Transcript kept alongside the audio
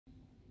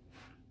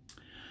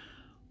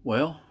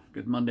Well,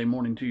 good Monday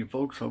morning to you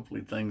folks.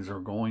 Hopefully things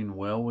are going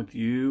well with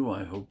you.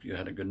 I hope you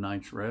had a good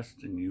night's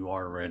rest and you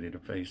are ready to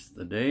face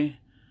the day.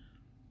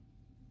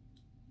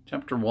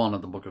 Chapter 1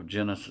 of the book of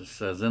Genesis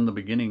says, "In the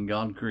beginning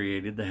God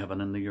created the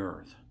heaven and the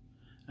earth.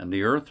 And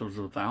the earth was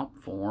without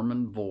form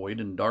and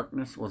void, and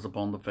darkness was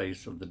upon the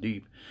face of the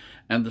deep.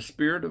 And the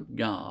Spirit of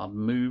God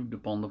moved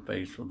upon the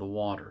face of the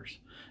waters.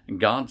 And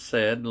God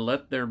said,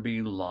 Let there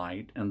be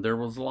light, and there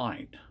was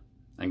light.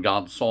 And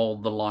God saw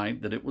the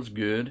light that it was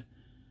good.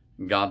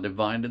 God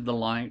divided the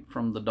light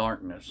from the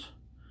darkness.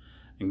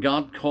 And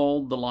God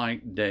called the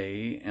light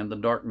day, and the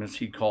darkness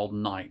he called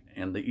night.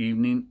 And the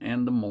evening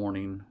and the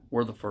morning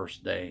were the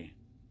first day.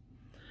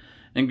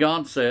 And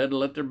God said,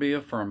 Let there be a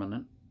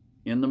firmament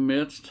in the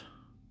midst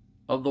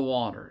of the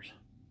waters,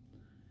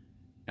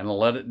 and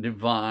let it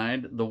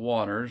divide the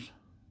waters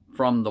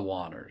from the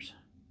waters.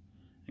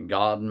 And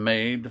God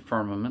made the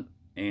firmament,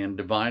 and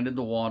divided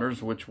the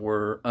waters which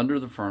were under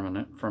the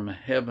firmament from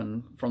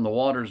heaven, from the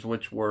waters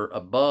which were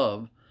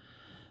above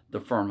the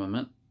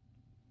firmament,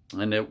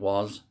 and it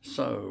was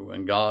so.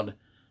 And God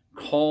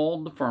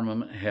called the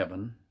firmament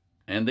heaven,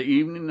 and the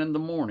evening and the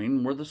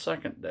morning were the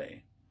second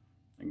day.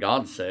 And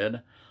God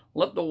said,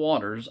 Let the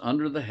waters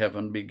under the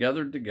heaven be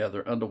gathered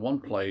together unto one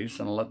place,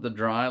 and let the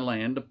dry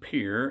land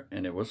appear,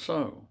 and it was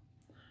so.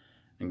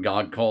 And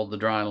God called the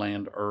dry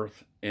land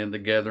earth, and the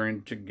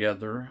gathering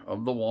together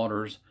of the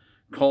waters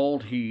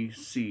called he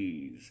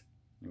seas.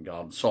 And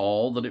God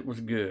saw that it was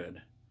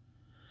good.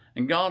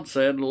 And God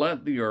said,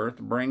 Let the earth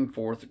bring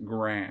forth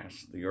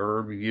grass, the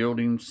herb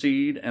yielding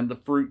seed, and the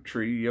fruit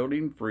tree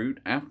yielding fruit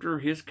after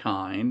his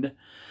kind,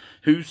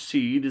 whose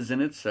seed is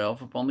in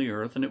itself upon the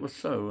earth. And it was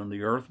so. And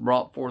the earth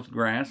brought forth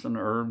grass, and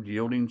herb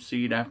yielding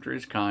seed after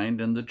his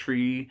kind, and the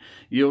tree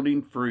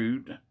yielding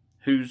fruit,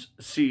 whose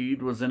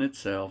seed was in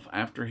itself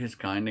after his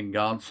kind. And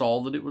God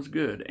saw that it was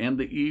good. And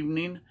the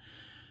evening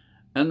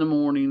and the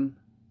morning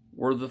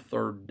were the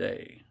third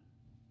day.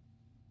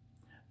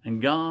 And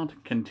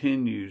God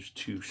continues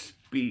to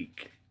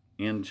speak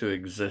into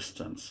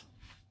existence.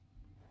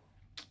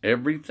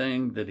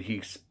 Everything that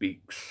he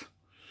speaks,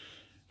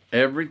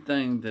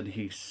 everything that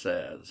he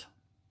says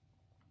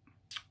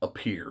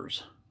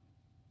appears.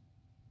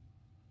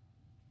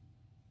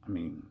 I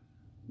mean,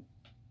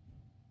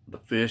 the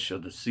fish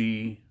of the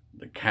sea,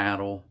 the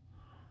cattle,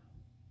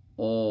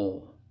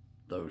 all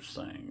those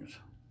things.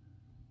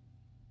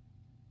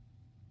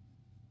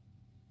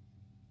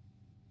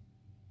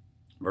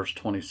 Verse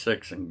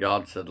 26, And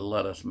God said,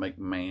 Let us make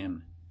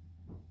man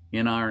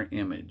in our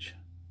image,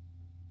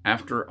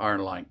 after our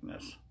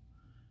likeness.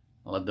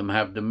 Let them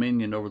have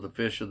dominion over the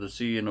fish of the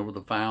sea, and over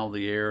the fowl of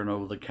the air, and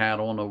over the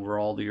cattle, and over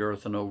all the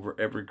earth, and over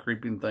every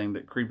creeping thing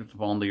that creepeth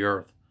upon the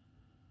earth.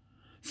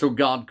 So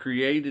God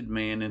created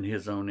man in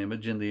his own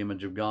image. In the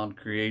image of God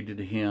created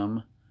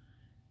him.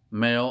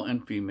 Male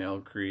and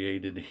female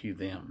created he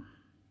them.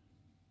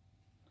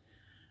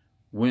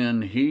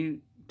 When he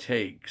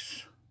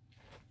takes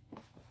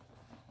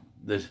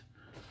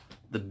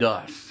the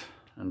dust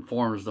and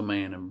forms the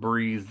man and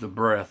breathes the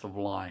breath of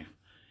life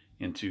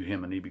into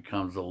him, and he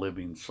becomes a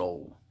living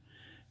soul.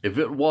 If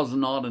it was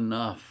not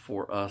enough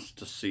for us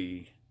to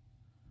see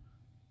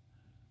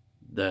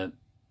that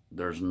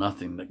there's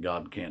nothing that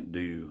God can't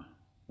do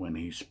when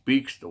he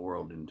speaks the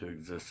world into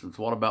existence,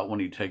 what about when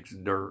he takes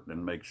dirt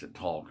and makes it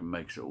talk and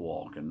makes it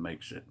walk and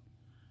makes it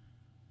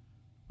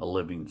a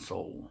living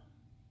soul?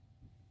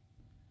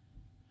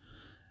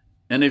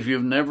 And if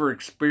you've never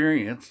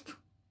experienced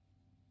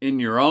in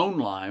your own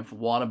life,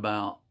 what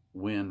about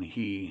when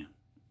he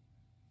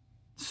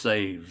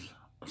saves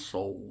a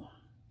soul?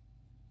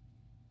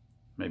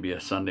 Maybe a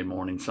Sunday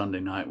morning, Sunday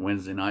night,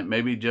 Wednesday night,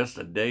 maybe just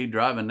a day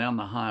driving down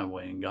the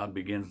highway, and God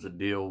begins to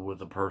deal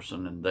with a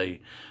person, and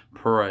they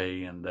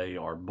pray, and they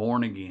are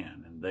born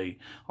again, and they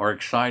are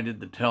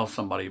excited to tell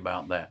somebody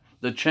about that.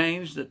 The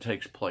change that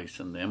takes place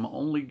in them,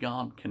 only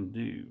God can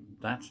do.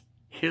 That's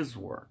his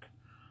work,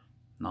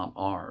 not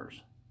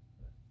ours.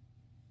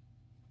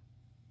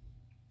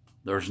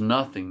 There's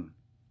nothing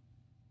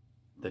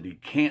that he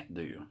can't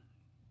do.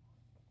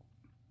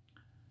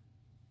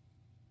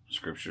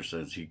 Scripture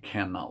says he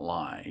cannot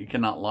lie. He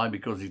cannot lie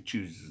because he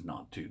chooses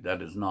not to.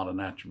 That is not an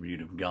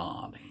attribute of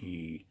God.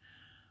 He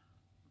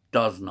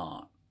does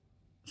not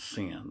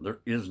sin. There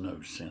is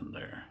no sin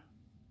there.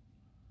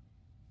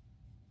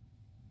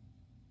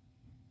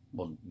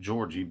 Well,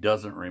 George, he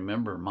doesn't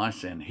remember my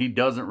sin. He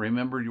doesn't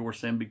remember your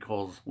sin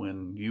because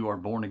when you are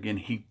born again,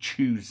 he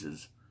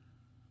chooses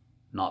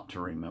not to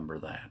remember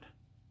that.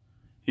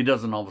 He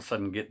doesn't all of a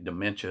sudden get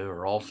dementia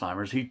or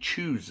Alzheimer's. He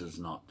chooses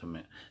not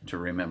to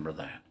remember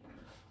that.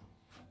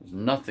 There's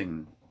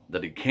nothing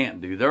that he can't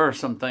do. There are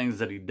some things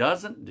that he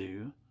doesn't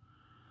do.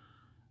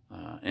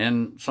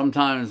 And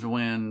sometimes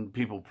when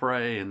people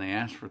pray and they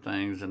ask for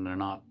things and they're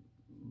not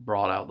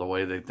brought out the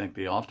way they think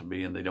they ought to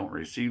be, and they don't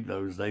receive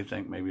those, they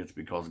think maybe it's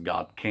because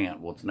God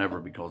can't. Well, it's never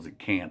because he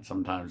can't.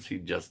 Sometimes he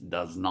just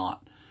does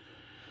not.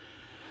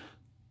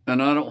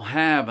 And I don't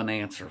have an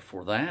answer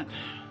for that,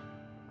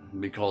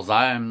 because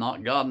I am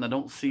not God and I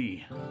don't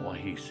see what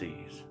he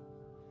sees.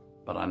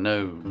 but I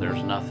know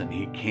there's nothing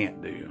he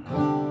can't do.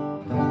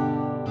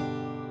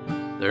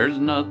 There's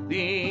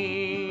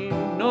nothing,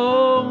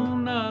 no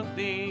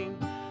nothing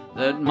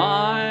that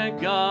my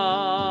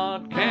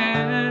God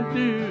can't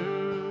do.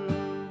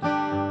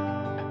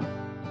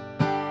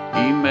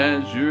 He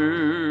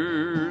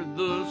measured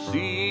the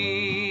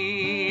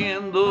sea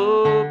in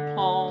the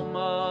palm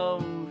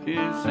of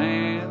his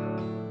hand.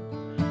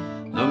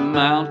 The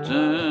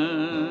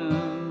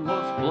mountain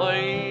was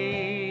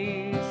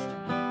placed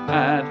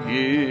at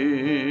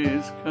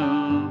his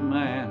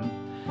command.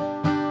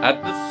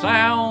 At the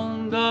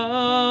sound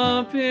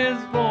of his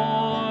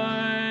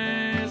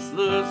voice,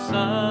 the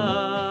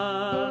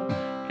sun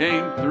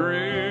came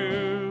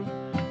through.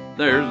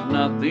 There's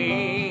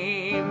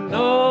nothing,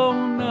 no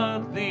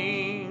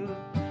nothing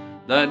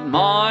that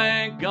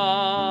my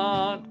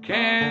God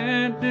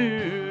can't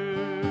do.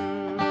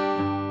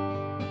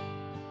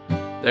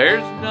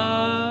 There's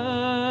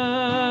nothing,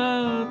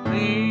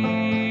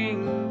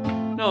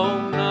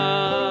 no nothing.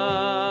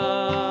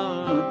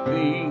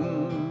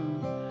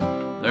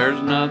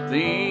 There's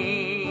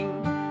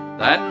nothing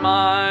that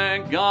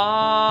my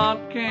God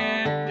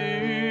can't do.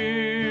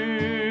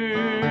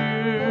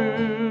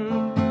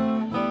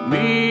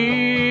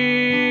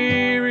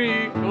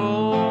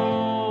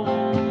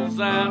 Miracles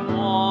and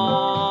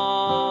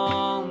wonders.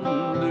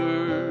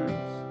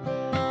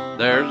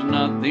 There's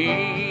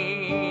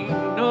nothing,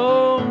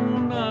 no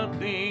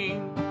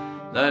nothing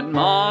that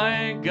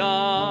my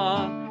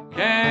God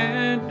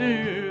can't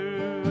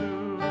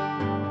do.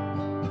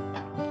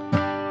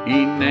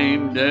 He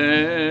named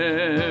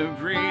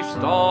every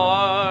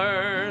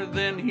star,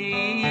 then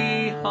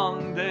he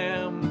hung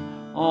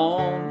them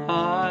on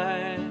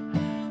high.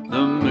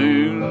 The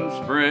moon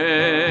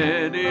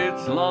spread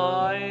its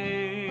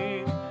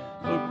light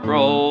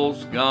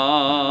across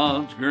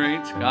God's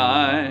great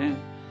sky.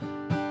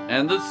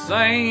 And the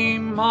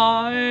same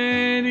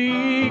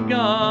mighty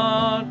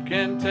God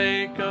can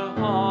take a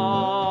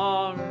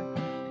heart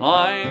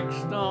like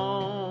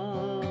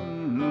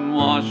stone,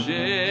 wash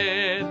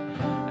it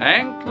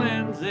and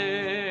cleanse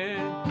it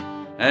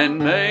and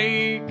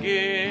make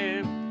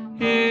it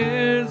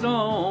his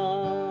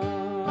own.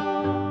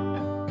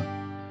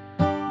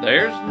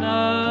 There's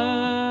nothing,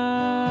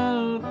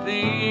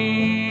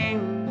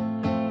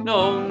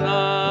 no nothing.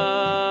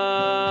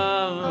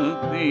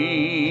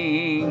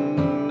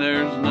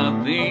 There's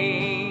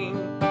nothing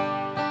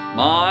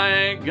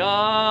my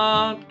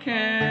God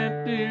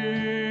can't do.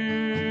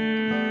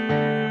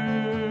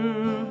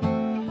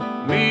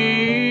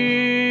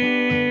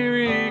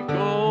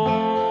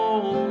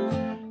 Miracles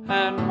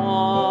and wonders.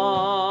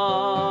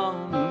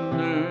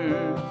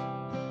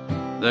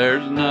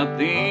 There's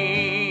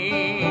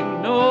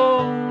nothing,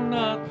 no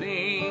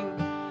nothing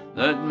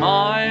that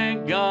my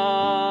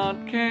God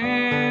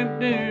can't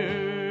do.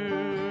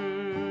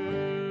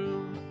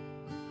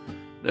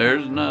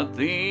 There's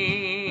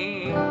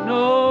nothing,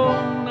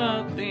 no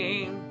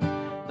nothing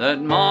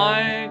that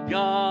my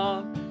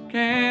God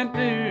can't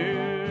do.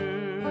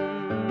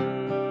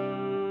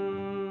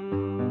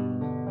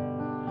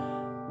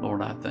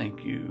 Lord, I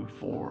thank you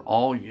for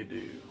all you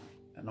do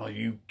and all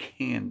you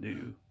can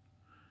do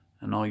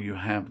and all you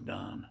have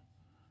done.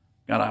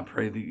 God, I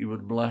pray that you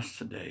would bless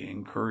today,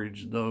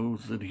 encourage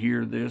those that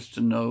hear this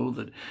to know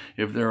that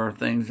if there are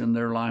things in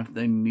their life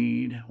they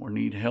need or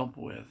need help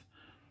with,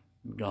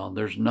 God,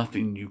 there's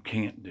nothing you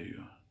can't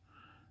do.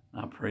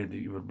 I pray that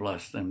you would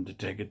bless them to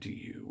take it to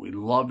you. We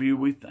love you.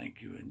 We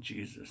thank you in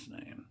Jesus'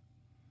 name.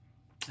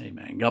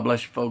 Amen. God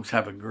bless you, folks.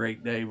 Have a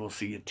great day. We'll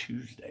see you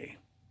Tuesday.